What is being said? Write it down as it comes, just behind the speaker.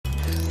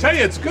Tell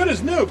you, it's good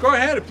as new. Go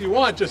ahead if you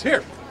want. Just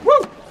here.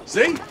 Woo!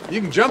 See? You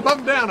can jump up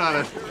and down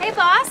on it. Hey,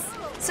 boss.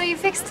 So you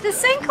fixed the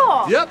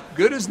sinkhole. Yep,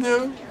 good as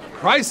new.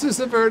 Crisis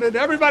averted.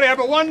 Everybody have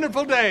a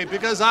wonderful day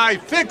because I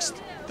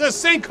fixed the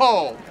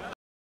sinkhole.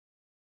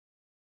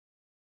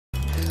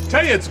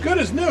 Tell you, it's good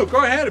as new.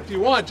 Go ahead if you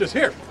want. Just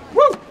here.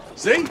 Woo!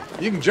 See?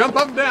 You can jump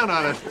up and down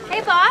on it.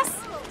 Hey, boss.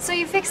 So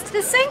you fixed the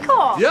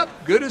sinkhole. Yep,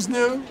 good as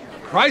new.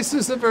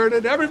 Crisis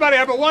averted. Everybody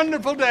have a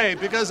wonderful day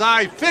because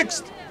I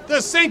fixed the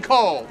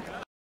sinkhole.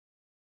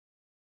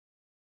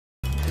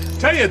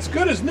 Tell you, it's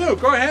good as new.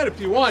 Go ahead if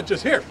you want.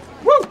 Just here.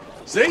 Woo!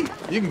 See?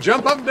 You can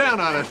jump up and down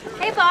on it.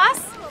 Hey,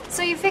 boss.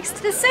 So you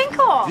fixed the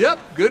sinkhole. Yep,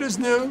 good as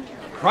new.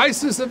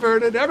 Crisis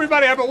averted.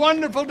 Everybody have a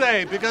wonderful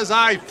day because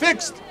I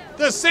fixed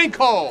the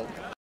sinkhole.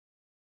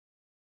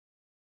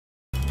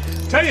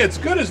 Tell you, it's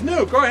good as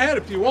new. Go ahead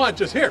if you want.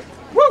 Just here.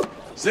 Woo!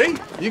 See?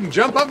 You can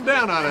jump up and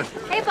down on it.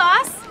 Hey,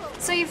 boss.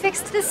 So you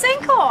fixed the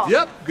sinkhole.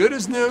 Yep, good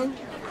as new.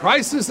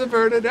 Crisis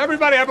averted.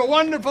 Everybody have a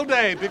wonderful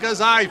day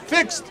because I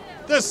fixed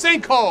the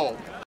sinkhole.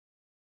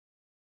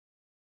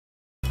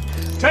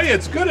 Tell you,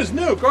 it's good as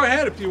new. Go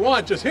ahead if you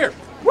want. Just here.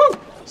 Woo!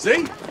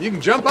 See? You can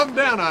jump up and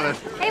down on it.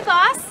 Hey,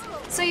 boss.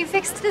 So you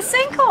fixed the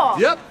sinkhole.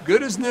 Yep,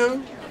 good as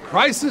new.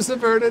 Crisis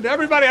averted.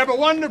 Everybody have a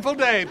wonderful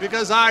day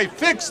because I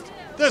fixed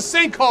the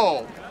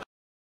sinkhole.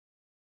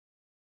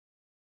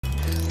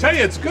 Tell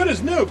you, it's good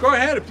as new. Go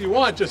ahead if you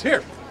want. Just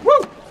here. Woo!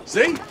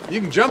 See?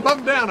 You can jump up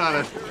and down on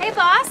it. Hey,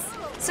 boss.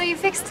 So you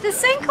fixed the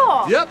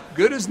sinkhole. Yep,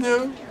 good as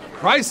new.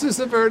 Crisis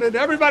averted.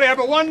 Everybody have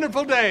a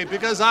wonderful day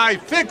because I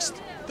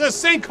fixed the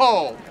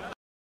sinkhole.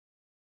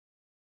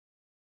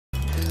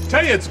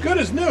 Tell you, it's good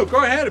as new.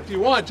 Go ahead if you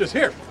want. Just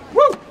here.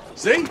 Woo!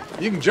 See?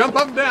 You can jump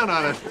up and down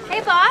on it.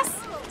 Hey, boss.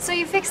 So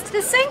you fixed the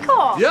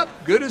sinkhole. Yep,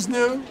 good as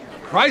new.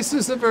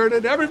 Crisis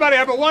averted. Everybody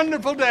have a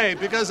wonderful day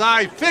because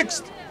I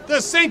fixed the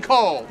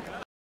sinkhole.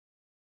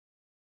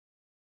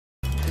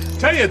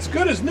 Tell you, it's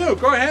good as new.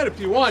 Go ahead if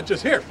you want.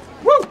 Just here.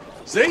 Woo!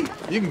 See?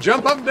 You can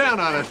jump up and down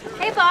on it.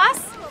 Hey,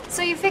 boss.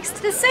 So you fixed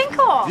the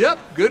sinkhole. Yep,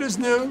 good as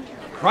new.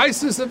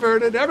 Crisis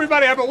averted.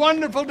 Everybody have a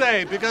wonderful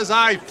day because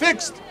I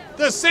fixed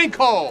the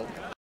sinkhole.